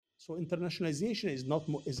So internationalization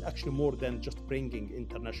is actually more than just bringing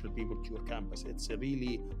international people to your campus. It's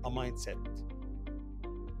really a mindset.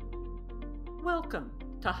 Welcome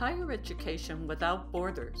to Higher Education Without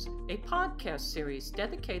Borders, a podcast series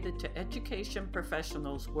dedicated to education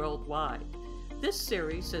professionals worldwide. This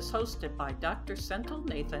series is hosted by Dr. Senthil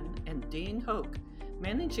Nathan and Dean Hoke,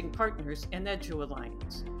 managing partners in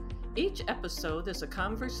EduAlliance. Each episode is a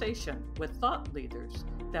conversation with thought leaders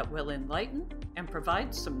that will enlighten and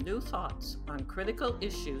provide some new thoughts on critical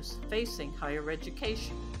issues facing higher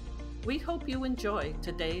education. We hope you enjoy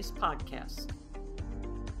today's podcast.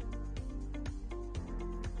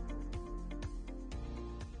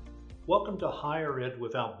 Welcome to Higher Ed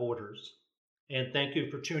Without Borders, and thank you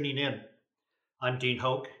for tuning in. I'm Dean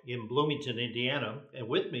Hoke in Bloomington, Indiana, and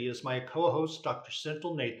with me is my co-host, Dr.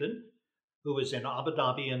 Senthil Nathan, who is in Abu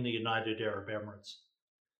Dhabi in the United Arab Emirates.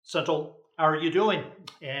 Senthil, how are you doing?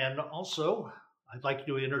 And also, I'd like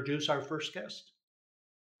you to introduce our first guest.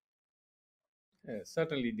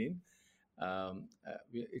 Certainly, Dean.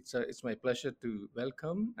 It's my pleasure to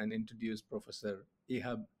welcome and introduce Professor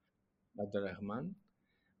Ehab Abdel-Rahman,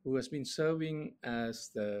 who has been serving as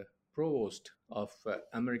the Provost of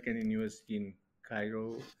American University in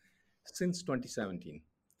Cairo since 2017.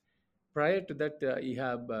 Prior to that,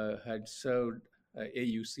 Ehab had served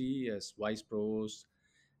AUC as Vice Provost,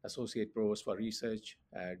 Associate Provost for Research,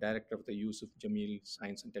 Director of the Yusuf Jamil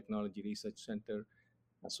Science and Technology Research Center,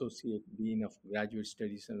 Associate Dean of Graduate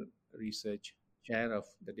Studies and Research, Chair of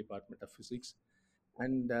the Department of Physics,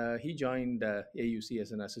 and he joined AUC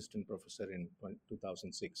as an assistant professor in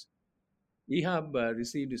 2006. Ehab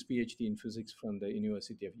received his Ph.D. in physics from the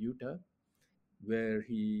University of Utah, where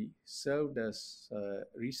he served as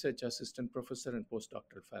research assistant professor and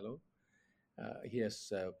postdoctoral fellow. He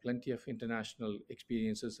has plenty of international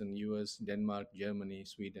experiences in US, Denmark, Germany,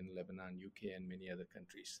 Sweden, Lebanon, UK, and many other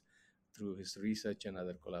countries through his research and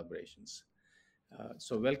other collaborations.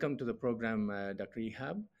 So welcome to the program, Dr.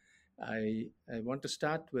 Ehab. I want to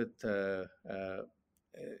start with a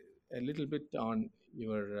little bit on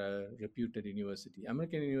your reputed university.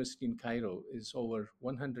 American University in Cairo is over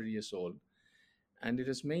 100 years old, and it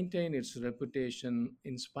has maintained its reputation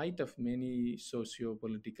in spite of many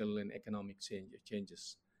socio-political and economic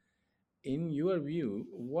changes. In your view,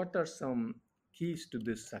 what are some keys to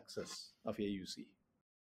this success of AUC?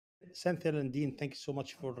 Senthil and Dean, thank you so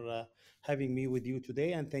much for having me with you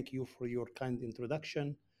today, and thank you for your kind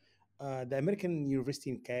introduction. The American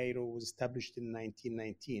University in Cairo was established in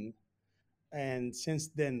 1919, and since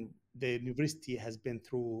then, the university has been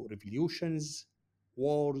through revolutions,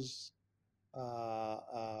 wars,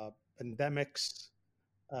 pandemics,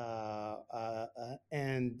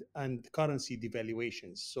 and currency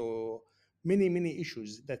devaluations. So many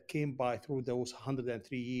issues that came by through those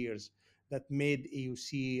 103 years that made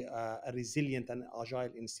AUC a resilient and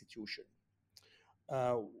agile institution.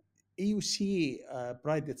 Uh, AUC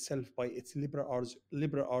pride itself by its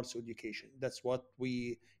liberal arts education. That's what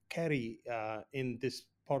we carry in this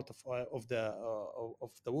part of the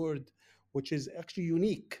world, which is actually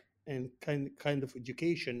unique and kind of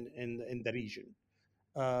education in the region.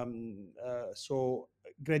 So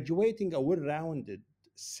graduating a well-rounded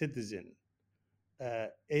citizen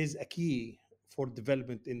is a key for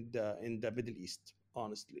development in the Middle East,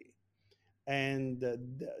 honestly. And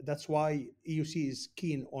that's why EUC is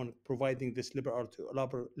keen on providing this liberal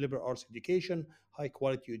arts education, high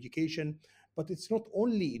quality education. But it's not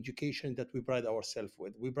only education that we pride ourselves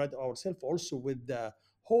with. We pride ourselves also with the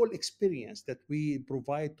whole experience that we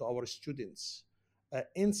provide to our students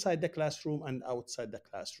inside the classroom and outside the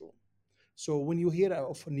classroom. So when you hear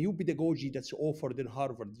of a new pedagogy that's offered in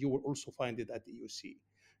Harvard, you will also find it at EUC.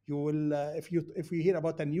 You will, if you hear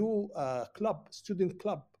about a new student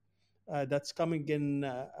club that's coming in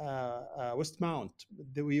Westmount,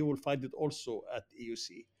 you will find it also at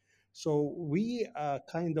EUC. So we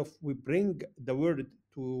bring the word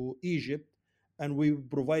to Egypt, and we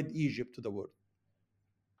provide Egypt to the world.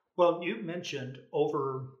 Well, you mentioned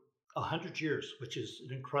over 100 years, which is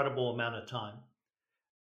an incredible amount of time.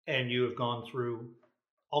 And you have gone through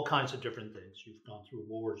all kinds of different things. You've gone through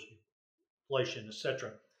wars, inflation,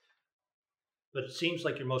 etc. But it seems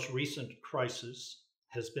like your most recent crisis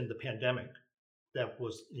has been the pandemic that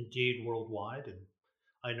was indeed worldwide. And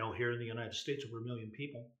I know here in the United States, over 1 million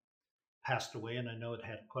people passed away, and I know it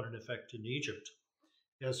had quite an effect in Egypt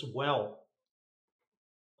as well.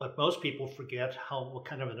 But most people forget what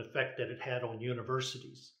kind of an effect that it had on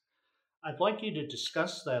universities. I'd like you to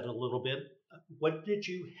discuss that a little bit. What did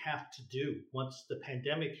you have to do once the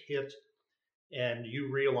pandemic hit and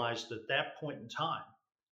you realized at that point in time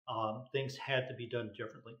things had to be done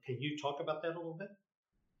differently? Can you talk about that a little bit?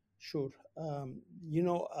 Sure. You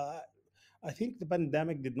know, I think the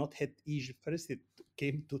pandemic did not hit Egypt first. It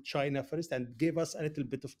came to China first and gave us a little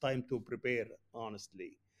bit of time to prepare,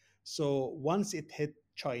 honestly. So once it hit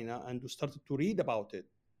China and we started to read about it,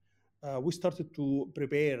 we started to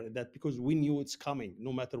prepare that because we knew it's coming.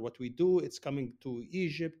 No matter what we do, it's coming to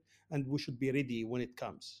Egypt, and we should be ready when it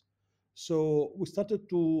comes. So we started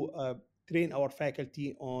to train our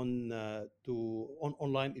faculty on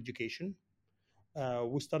online education.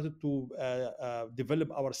 We started to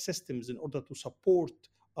develop our systems in order to support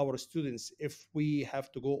our students if we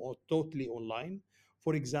have to go totally online.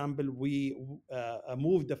 For example, we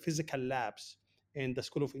moved the physical labs in the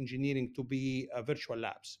School of Engineering to be virtual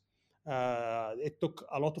labs. It took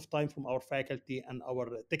a lot of time from our faculty and our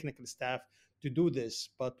technical staff to do this.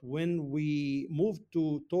 But when we moved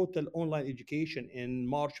to total online education in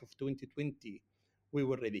March of 2020, we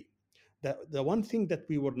were ready. The one thing that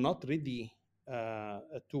we were not ready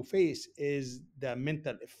to face is the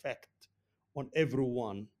mental effect on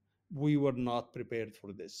everyone. We were not prepared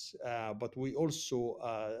for this, but we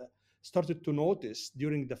also started to notice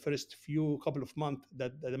during the first few couple of months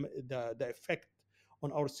that the effect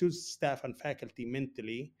on our students, staff, and faculty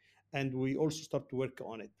mentally, and we also start to work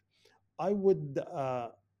on it. I would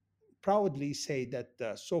proudly say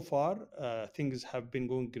that so far things have been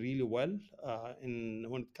going really well in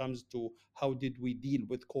when it comes to how did we deal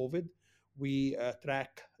with COVID. We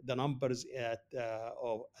track the numbers at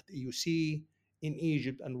EUC in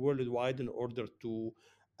Egypt and worldwide in order to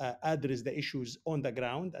address the issues on the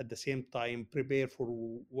ground, at the same time prepare for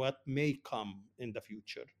what may come in the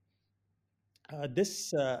future.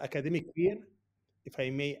 This academic year, if I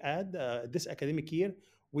may add, this academic year,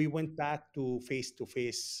 we went back to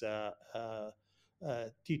face-to-face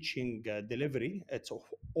teaching delivery. It's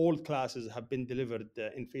all classes have been delivered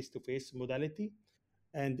in face-to-face modality,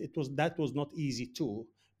 and it was that was not easy too,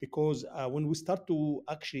 because when we start to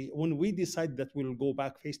actually when we decide that we'll go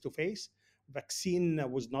back face to face, vaccine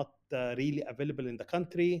was not really available in the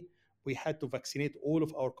country. We had to vaccinate all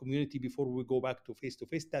of our community before we go back to face.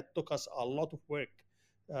 That took us a lot of work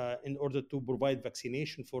in order to provide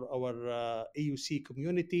vaccination for our AUC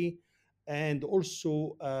community. And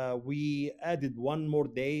also, we added one more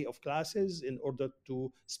day of classes in order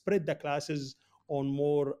to spread the classes on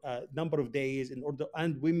more number of days in order,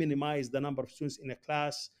 and we minimize the number of students in a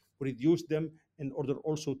class, reduce them in order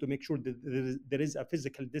also to make sure that there is a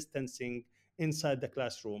physical distancing inside the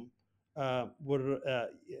classroom. We're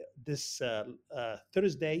this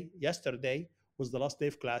Thursday, yesterday was the last day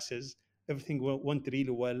of classes. Everything went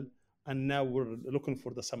really well, and now we're looking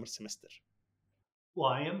for the summer semester. Well,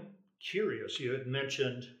 I am curious. You had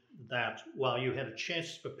mentioned that while you had a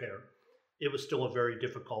chance to prepare, it was still a very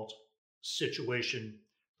difficult situation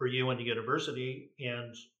for you and the university.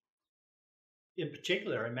 And in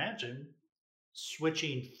particular, I imagine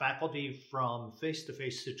switching faculty from face to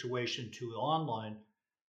face situation to online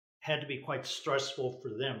had to be quite stressful for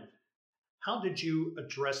them. How did you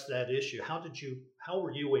address that issue? How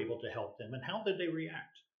were you able to help them and how did they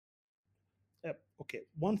react? Okay,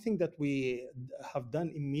 one thing that we have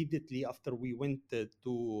done immediately after we went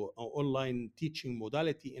to online teaching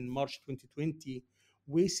modality in March 2020,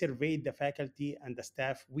 we surveyed the faculty and the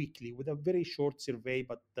staff weekly with a very short survey,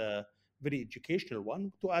 but very educational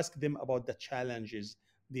one, to ask them about the challenges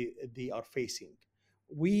they are facing.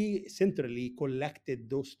 We centrally collected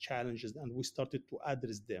those challenges and we started to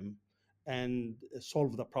address them and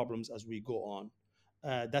solve the problems as we go on.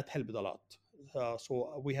 That helped a lot.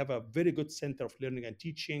 So we have a very good center of learning and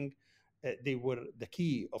teaching. They were the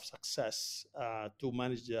key of success to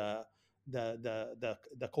manage the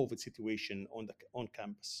COVID situation on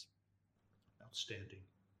campus. Outstanding.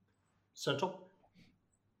 Central?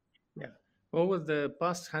 Yeah. Over the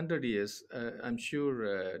past 100 years, I'm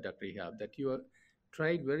sure, Dr. Ehab, that you have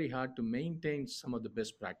tried very hard to maintain some of the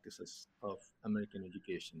best practices of American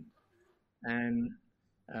education. And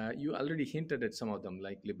you already hinted at some of them,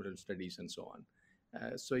 like liberal studies and so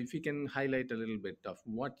on. So, if you can highlight a little bit of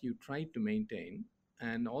what you tried to maintain,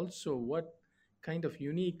 and also what kind of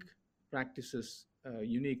unique practices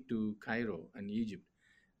unique to Cairo and Egypt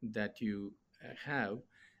that you have,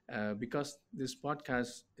 because this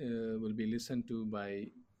podcast will be listened to by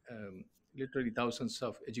literally thousands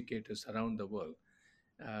of educators around the world.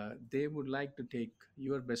 They would like to take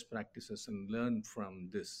your best practices and learn from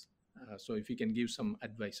this. So, if you can give some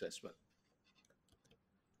advice as well.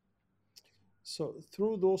 So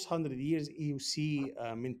through those 100 years,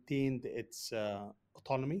 EUC maintained its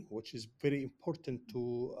autonomy, which is very important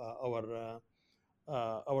to our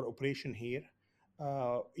operation here.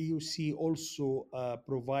 EUC also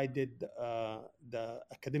provided the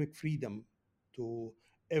academic freedom to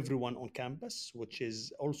everyone on campus, which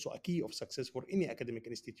is also a key of success for any academic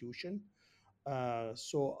institution.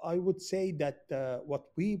 So I would say that what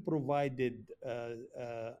we provided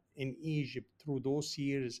in Egypt through those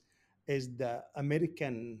years is the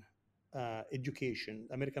American education,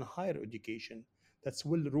 American higher education that's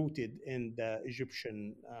well rooted in the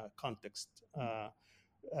Egyptian context.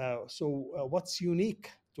 What's unique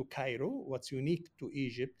to Cairo, what's unique to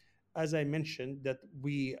Egypt, as I mentioned, that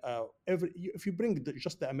if you bring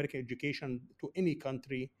just the American education to any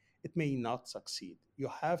country, it may not succeed. You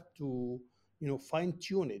have to, fine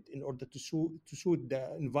tune it in order to suit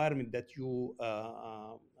the environment that you're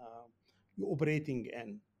operating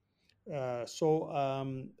in.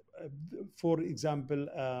 For example,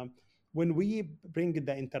 when we bring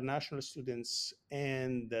the international students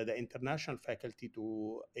and the international faculty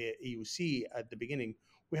to AUC at the beginning,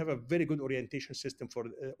 we have a very good orientation system for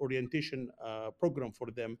orientation program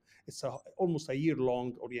for them. It's almost a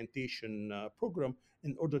year-long orientation program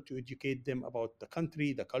in order to educate them about the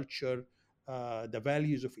country, the culture, the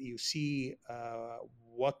values of AUC,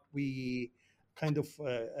 what we kind of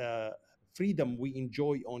freedom we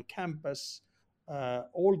enjoy on campus.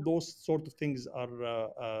 All those sort of things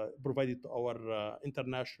are provided to our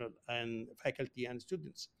international and faculty and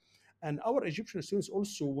students. And our Egyptian students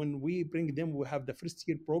also, when we bring them, we have the first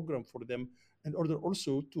year program for them in order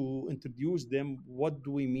also to introduce them what do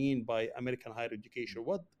we mean by American higher education,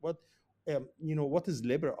 what is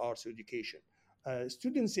liberal arts education.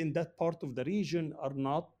 Students in that part of the region are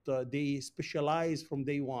not they specialize from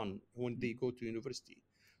day one when they go to university.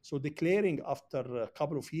 So declaring a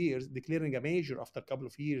major after a couple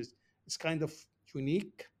of years is kind of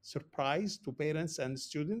unique surprise to parents and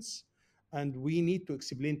students. And we need to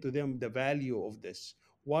explain to them the value of this.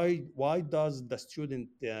 Why does the student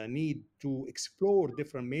need to explore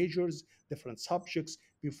different majors, different subjects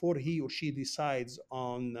before he or she decides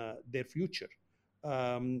on their future?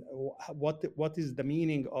 What is the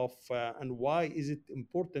meaning of and why is it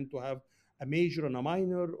important to have a major and a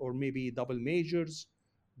minor or maybe double majors?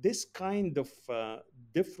 This kind of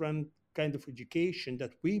different kind of education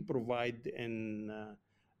that we provide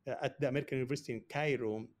at the American University in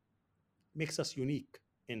Cairo makes us unique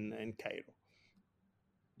in Cairo.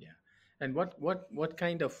 Yeah. And what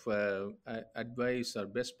kind of advice or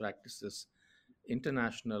best practices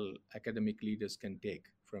international academic leaders can take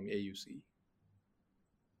from AUC?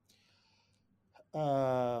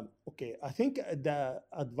 Okay, I think the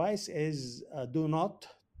advice is do not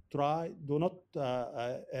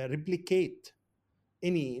replicate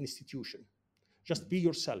any institution. Just be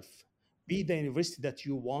yourself. Be the university that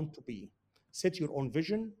you want to be. Set your own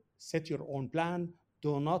vision, set your own plan.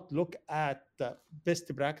 Do not look at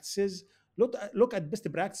best practices. Look at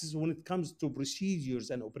best practices when it comes to procedures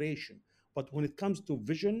and operation. But when it comes to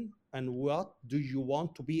vision and what do you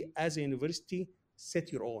want to be as a university,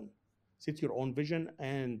 set your own. Set your own vision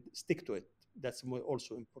and stick to it. That's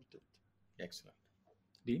also important. Excellent.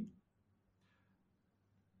 Dean?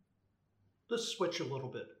 Let's switch a little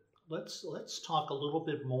bit. Let's talk a little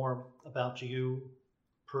bit more about you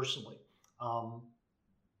personally. Um,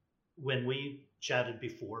 when we chatted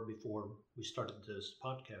before we started this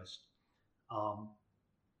podcast, um,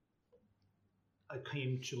 I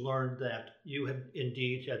came to learn that you have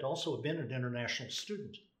indeed had also been an international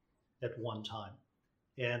student at one time.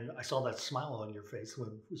 And I saw that smile on your face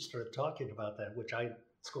when we started talking about that, which I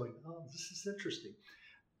was going, oh, this is interesting.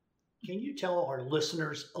 Can you tell our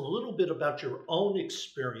listeners a little bit about your own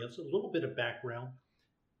experience, a little bit of background,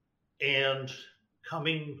 and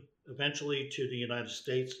coming eventually to the United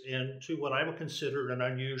States and to what I would consider an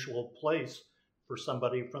unusual place for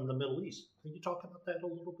somebody from the Middle East? Can you talk about that a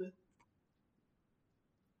little bit?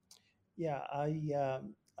 Yeah,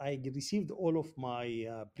 I received all of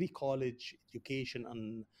my pre-college education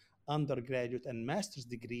and undergraduate and master's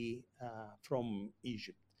degree from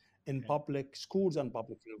Egypt in Okay. public schools and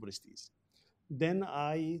public universities. Then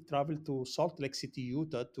I traveled to Salt Lake City,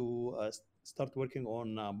 Utah, to start working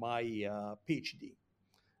on my PhD.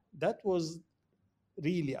 That was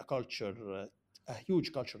really a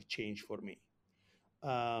huge culture change for me.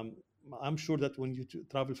 Um, I'm sure that when you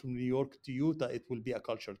travel from New York to Utah, it will be a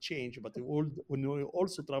culture change. But when you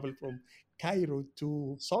also travel from Cairo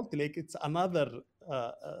to Salt Lake, it's another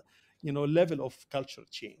level of culture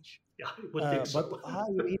change. Yeah, I would think But so.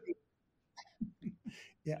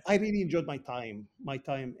 I really enjoyed my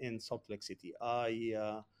time in Salt Lake City.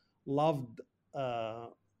 I loved uh,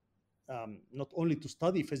 not only to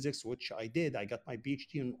study physics, which I did. I got my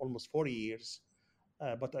PhD in almost 4 years,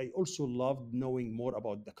 but I also loved knowing more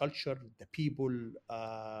about the culture, the people,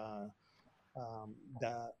 um,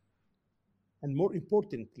 the and more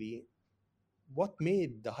importantly, what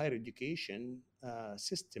made the higher education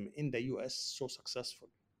system in the US so successful?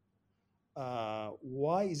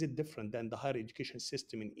 Why is it different than the higher education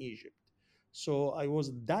system in Egypt? So I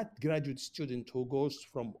was that graduate student who goes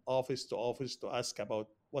from office to office to ask about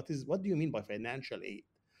what do you mean by financial aid?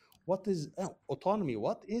 What is autonomy?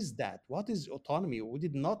 What is that? What is autonomy? We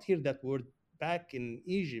did not hear that word back in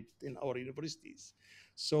Egypt in our universities.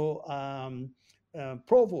 So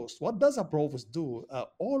provost, what does a provost do?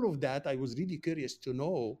 All of that I was really curious to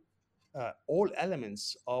know all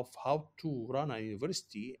elements of how to run a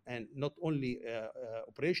university, and not only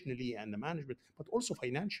operationally and the management, but also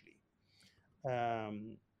financially.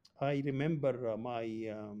 Um, I remember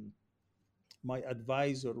my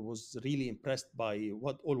advisor was really impressed by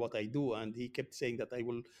what I do, and he kept saying that I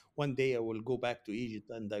will one day I will go back to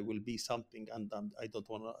Egypt and I will be something, and I don't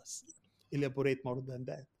want to elaborate more than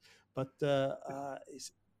that. But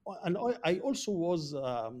and I also was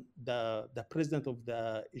the president of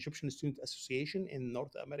the Egyptian Student Association in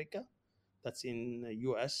North America, that's in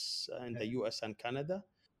US and the Okay. US and Canada.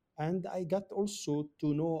 And I got also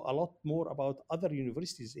to know a lot more about other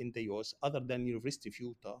universities in the US other than University of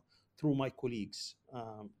Utah through my colleagues,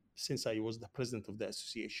 since I was the president of the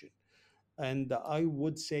association. And I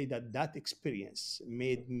would say that that experience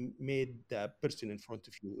made the person in front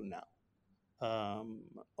of you now.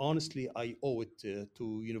 Honestly, I owe it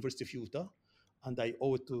to University of Utah, and I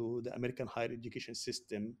owe it to the American higher education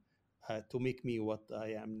system to make me what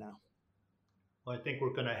I am now. Well, I think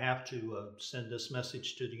we're going to have to send this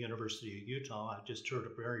message to the University of Utah. I just heard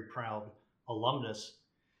a very proud alumnus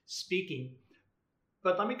speaking.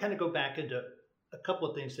 But let me kind of go back into a couple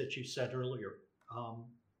of things that you said earlier. Um,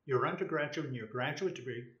 your undergraduate and your graduate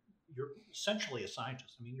degree, you're essentially a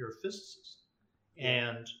scientist. I mean, you're a physicist. Yeah.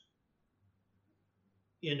 And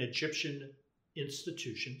in Egyptian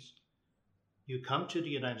institutions, you come to the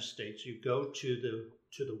United States, you go to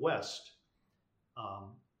the West,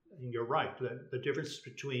 and you're right. The difference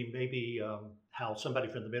between maybe how somebody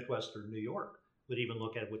from the Midwest or New York would even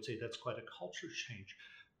look at it would say that's quite a culture change.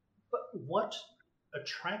 But what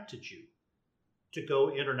attracted you to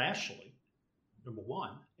go internationally? Number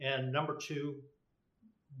one, and number two,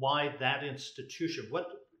 why that institution? What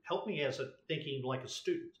helped me as a thinking like a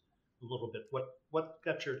student a little bit? What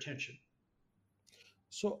got your attention?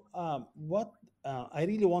 So, what I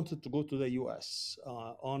really wanted to go to the US,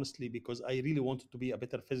 honestly, because I really wanted to be a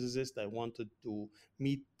better physicist. I wanted to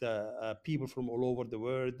meet people from all over the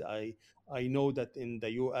world. I know that in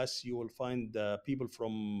the US you will find people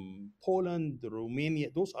from Poland, Romania.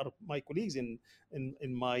 Those are my colleagues in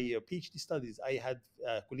my PhD studies. I had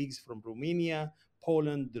colleagues from Romania,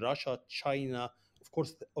 Poland, Russia, China,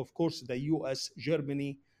 of course, the US,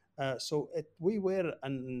 Germany. We were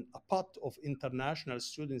a part of international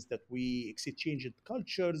students that we exchanged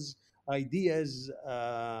cultures, ideas,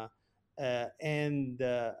 and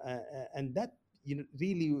that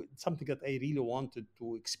really something that I really wanted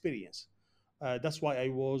to experience. That's why I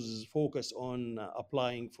was focused on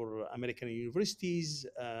applying for American universities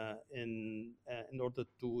in order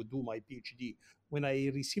to do my PhD. When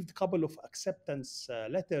I received a couple of acceptance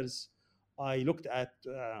letters, I looked at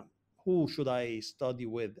who should I study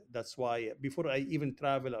with. That's why before I even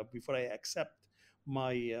travel or before I accept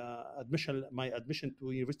my admission to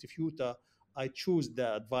University of Utah, I choose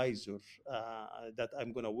the advisor that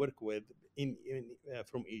I'm going to work with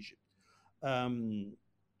from Egypt. Um,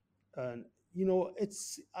 and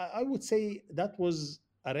I would say that was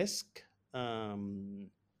a risk, um,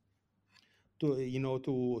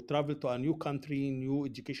 to travel to a new country, new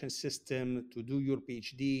education system, to do your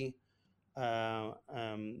PhD.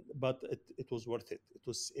 But it was worth it.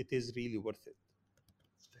 It is really worth it.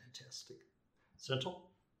 It's fantastic. Central?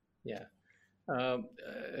 Yeah.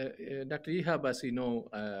 Dr. Ehab, as you know,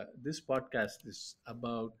 this podcast is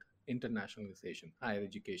about internationalization, higher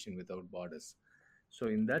education without borders. So,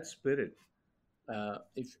 in that spirit,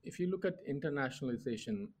 if you look at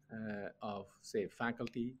internationalization of, say,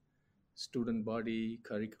 faculty, student body,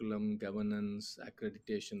 curriculum, governance,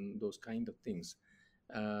 accreditation, those kind of things,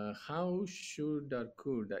 how should or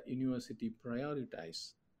could a university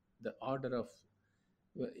prioritize the order of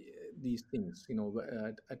uh, these things,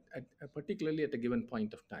 particularly at a given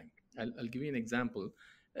point of time? I'll give you an example.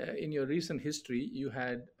 In your recent history, you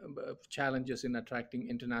had challenges in attracting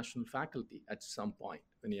international faculty at some point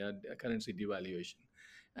when you had a currency devaluation.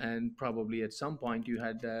 And probably at some point, you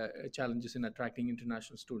had challenges in attracting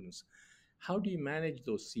international students. How do you manage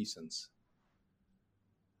those seasons?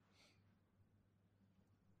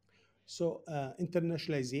 So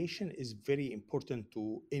internationalization is very important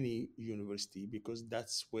to any university because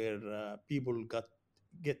that's where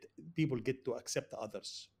get people get to accept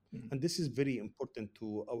others. Mm. And this is very important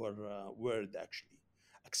to our world, actually.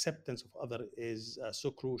 Acceptance of other is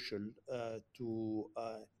so crucial to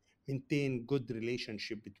maintain good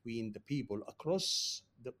relationship between the people across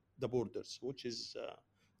the borders, which is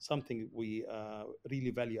something we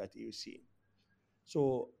really value at EUC.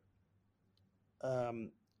 So,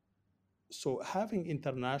 um, so having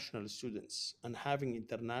international students and having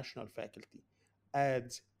international faculty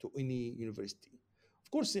adds to any university.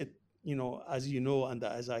 Of course, it, as you know, and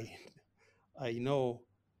as I know,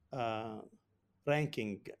 uh,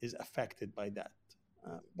 ranking is affected by that.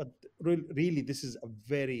 But really, this is a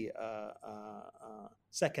very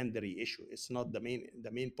secondary issue. It's not the main.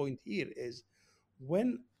 The main point here is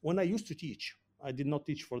when I used to teach. I did not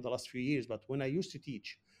teach for the last few years, but when I used to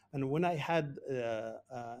teach, and when I had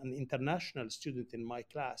an international student in my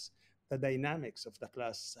class, the dynamics of the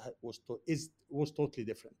class was totally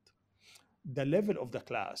different. The level of the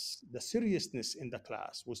class, the seriousness in the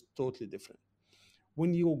class was totally different.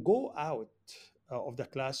 When you go out of the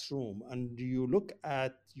classroom and you look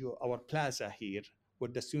at our plaza here, where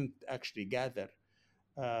the students actually gather,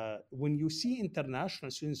 when you see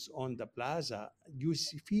international students on the plaza, you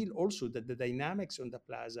feel also that the dynamics on the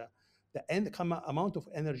plaza, amount of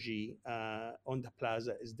energy on the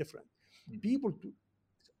plaza is different. Mm. People,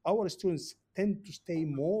 our students tend to stay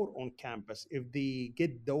more on campus if they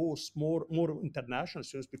get those more international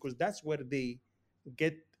students, because that's where they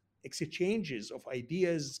get exchanges of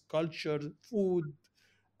ideas, culture, food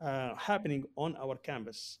happening on our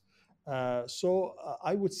campus. I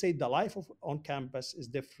would say the life on campus is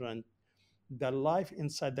different. The life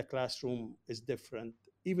inside the classroom is different.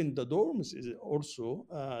 Even the dorms is also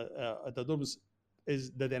the dorms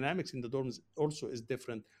is the dynamics in the dorms also is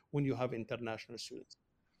different when you have international students.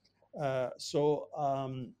 Uh, so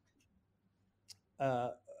um,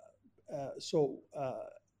 uh, so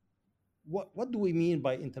what do we mean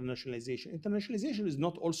by internationalization? Internationalization is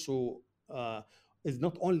not also is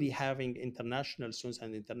not only having international students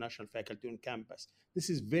and international faculty on campus.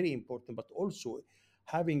 This is very important, but also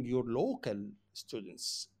having your local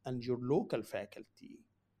students and your local faculty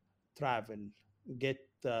travel, get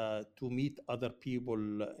to meet other people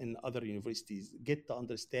in other universities, get to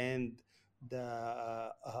understand the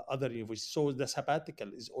other universities. So the sabbatical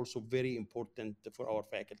is also very important for our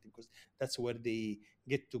faculty, because that's where they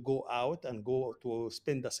get to go out and go to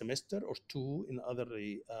spend a semester or two in other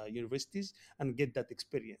universities and get that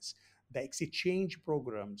experience. The exchange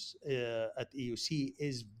programs at EUC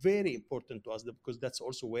is very important to us, because that's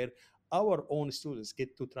also where our own students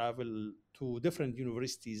get to travel to different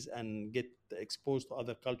universities and get exposed to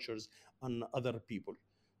other cultures and other people.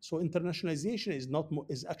 So internationalization is not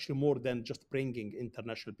is actually more than just bringing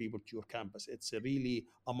international people to your campus. It's really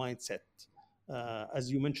a mindset.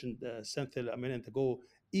 As you mentioned, Senthil, a minute ago,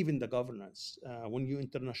 even the governance. When you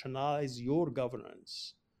internationalize your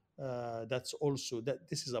governance, that's also that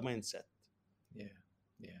this is a mindset. Yeah,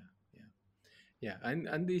 yeah, yeah, yeah.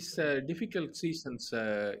 And these difficult seasons,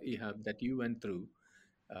 Ehab, that you went through,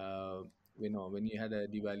 uh, when you had a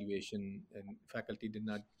devaluation and faculty did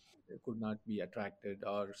not could not be attracted,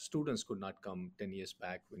 or students could not come 10 years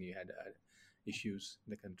back when you had issues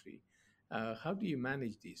in the country. How do you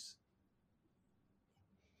manage these?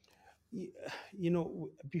 Y-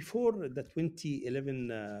 Before the 2011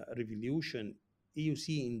 revolution,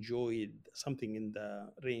 EUC enjoyed something in the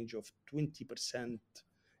range of 20%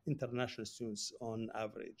 international students on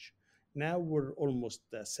average. Now we're almost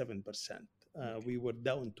 7%. Okay. We were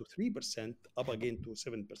down to 3%, up again to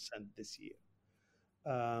 7% this year.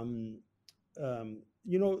 Um,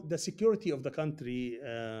 the security of the country,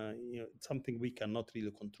 it's something we cannot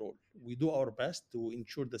really control. We do our best to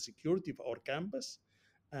ensure the security of our campus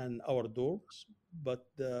and our dorms, but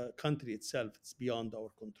the country itself, it's beyond our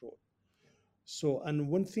control. So, and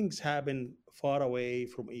when things happen far away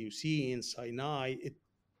from AUC in Sinai, it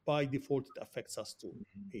by default it affects us too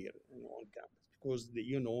Mhm. here on campus, because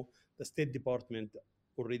the State Department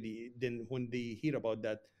already, then when they hear about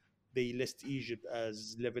that, they list Egypt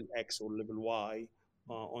as level X or level Y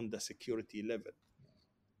on the security level.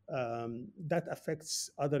 That affects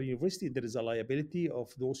other universities. There is a liability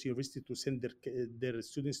of those universities to send their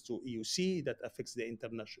students to EUC. That affects the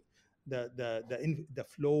international, the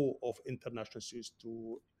flow of international students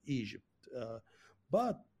to Egypt. Uh,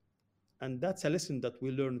 but and that's a lesson that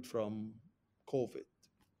we learned from COVID.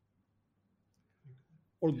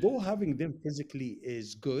 Although having them physically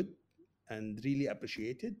is good and really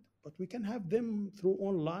appreciated, but we can have them through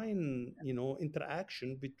online,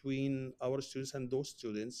 interaction between our students and those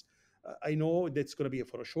students. I know that's going to be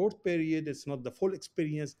for a short period. It's not the full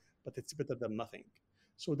experience, but it's better than nothing.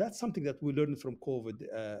 So that's something that we learned from COVID,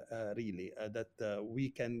 really, that we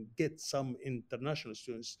can get some international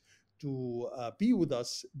students to be with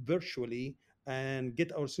us virtually and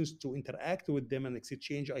get our students to interact with them and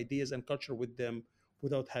exchange ideas and culture with them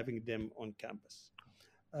without having them on campus.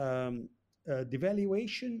 Um, the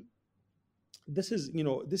valuation, this is,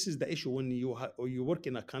 this is the issue when or you work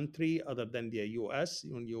in a country other than the US.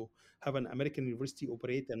 When you have an American university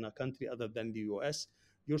operate in a country other than the US,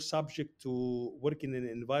 you're subject to work in an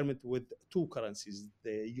environment with two currencies,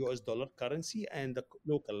 the US dollar currency and the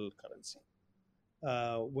local currency.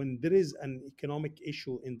 When there is an economic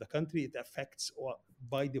issue in the country, it affects, or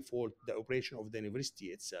by default, the operation of the university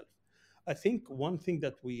itself. I think one thing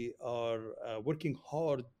that we are working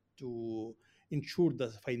hard to ensure the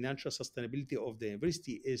financial sustainability of the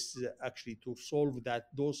university is actually to solve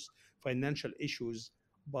those financial issues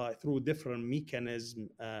by through different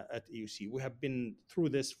mechanisms at EUC. We have been through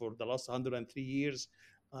this for the last 103 years.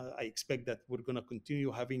 I expect that we're going to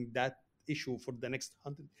continue having that issue for the next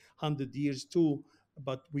 100 years too,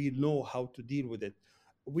 but we know how to deal with it.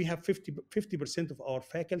 We have 50% of our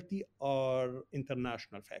faculty are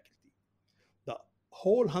international faculty. The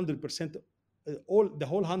whole 100%, the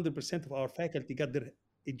whole 100% of our faculty got their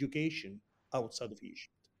education outside of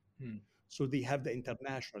Egypt. Hmm. So they have the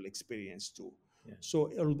international experience too. Yeah.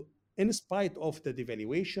 So in spite of the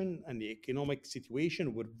devaluation and the economic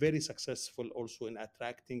situation, we're very successful also in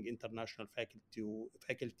attracting international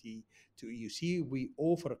faculty to EUC. We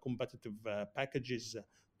offer competitive packages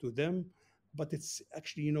to them, but it's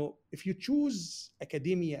actually, if you choose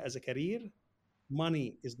academia as a career,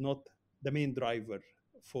 money is not the main driver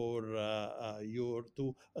for your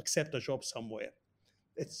to accept a job somewhere.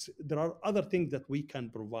 There are other things that we can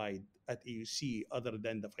provide at EUC other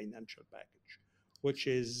than the financial package, which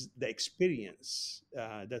is the experience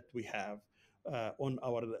that we have on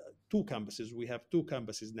our two campuses. We have two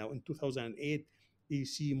campuses now. In 2008,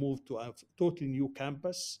 EUC moved to a totally new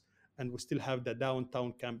campus, and we still have the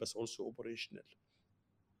downtown campus also operational.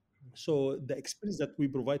 So the experience that we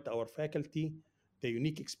provide to our faculty, the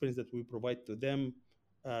unique experience that we provide to them,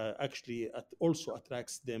 actually also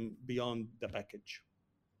attracts them beyond the package.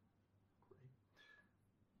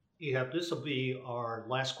 Ehab, this will be our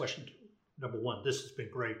last question. Number one, this has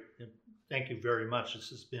been great. And thank you very much. This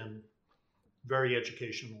has been very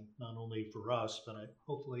educational, not only for us, but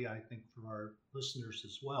hopefully I think for our listeners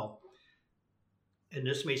as well. And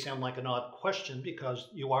this may sound like an odd question because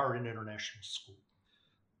you are an international school.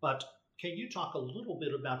 But can you talk a little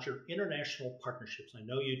bit about your international partnerships? I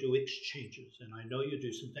know you do exchanges and I know you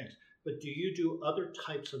do some things, but do you do other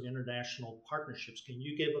types of international partnerships? Can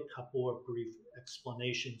you give a couple of brief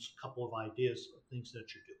explanations, a couple of ideas of things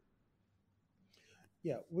that you do?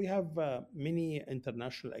 Yeah, we have many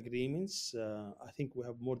international agreements. I think we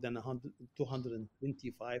have more than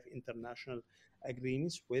 225 international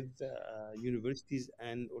agreements with universities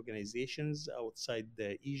and organizations outside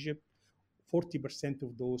Egypt. 40%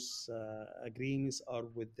 of those agreements are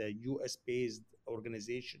with the US based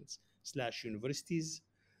organizations slash universities.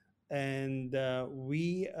 And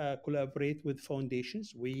we collaborate with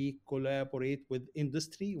foundations, we collaborate with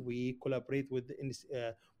industry, we collaborate with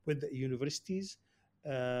universities.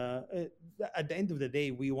 At the end of the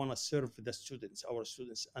day, we want to serve the students, our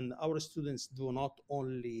students, and our students do not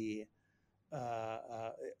only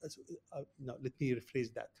no, let me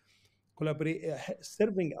rephrase that.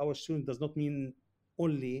 Serving our students does not mean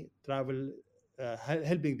only travel,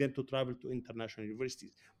 helping them to travel to international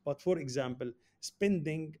universities, but for example,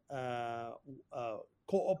 spending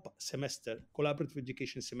co-op semester, collaborative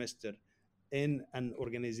education semester in an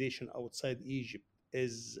organization outside Egypt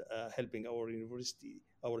is helping our university,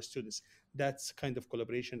 our students. That's kind of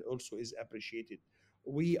collaboration also is appreciated.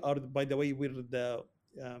 We are, by the way, we're the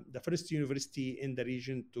first university in the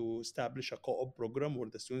region to establish a co-op program where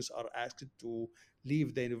the students are asked to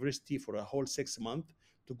leave the university for a whole 6 months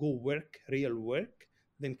to go work, real work,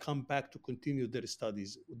 then come back to continue their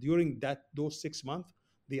studies. During those 6 months,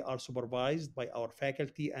 they are supervised by our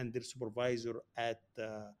faculty and their supervisor at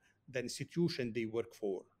the institution they work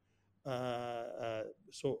for.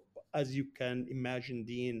 So, as you can imagine,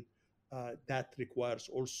 Dean, that requires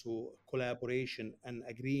also collaboration and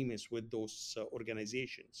agreements with those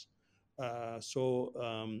organizations.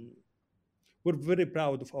 We're very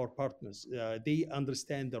proud of our partners. They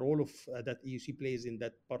understand the role of that EUC plays in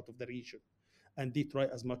that part of the region, and they try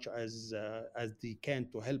as much as they can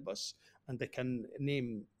to help us. And I can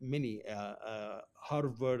name many: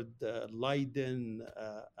 Harvard, Leiden.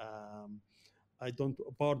 I don't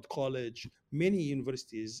Bard College, many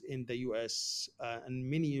universities in the US and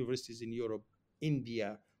many universities in Europe,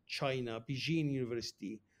 India, China, Beijing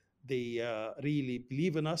University. they really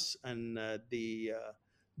believe in us, and they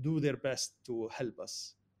do their best to help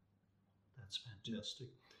us. That's fantastic.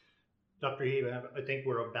 Dr. Ehab, I think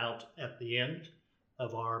we're about at the end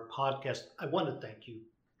of our podcast. I want to thank you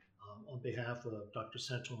on behalf of Dr.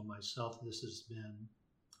 Sentinel and myself. This has been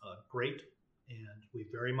great, and we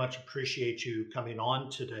very much appreciate you coming on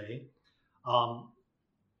today.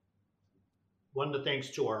 One of the things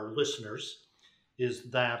to our listeners is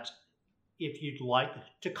that if you'd like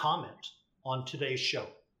to comment on today's show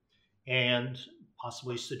and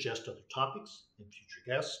possibly suggest other topics and future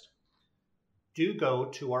guests, do go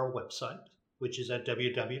to our website, which is at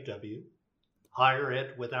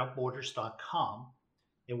www.higheredwithoutborders.com,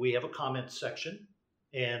 and we have a comment section,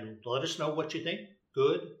 and let us know what you think,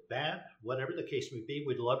 good, bad, whatever the case may be.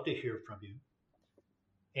 We'd love to hear from you.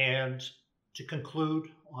 And to conclude,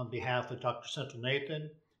 on behalf of Dr. Sentinel Nathan,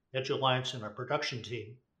 EduAlliance, and our production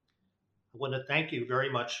team, I want to thank you very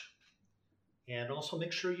much, and also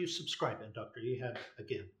make sure you subscribe. And Dr. Ehab,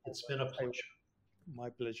 again, it's been a pleasure. My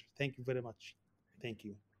pleasure. Thank you very much. Thank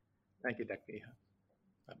you. Thank you, Dr. Ehab.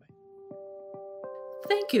 Bye-bye.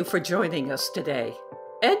 Thank you for joining us today.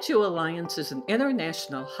 EduAlliance is an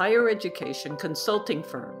international higher education consulting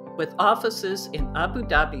firm with offices in Abu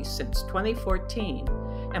Dhabi since 2014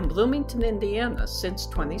 and Bloomington, Indiana since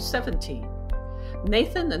 2017.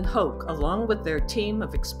 Nathan and Hoke, along with their team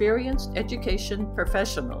of experienced education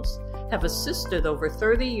professionals, have assisted over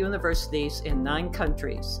 30 universities in 9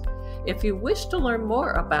 countries. If you wish to learn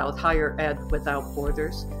more about Higher Ed Without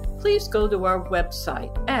Borders, please go to our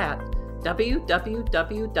website at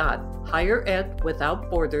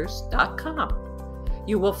www.higheredwithoutborders.com.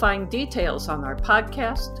 You will find details on our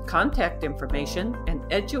podcast, contact information, and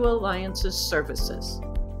EduAlliance's services.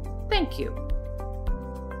 Thank you.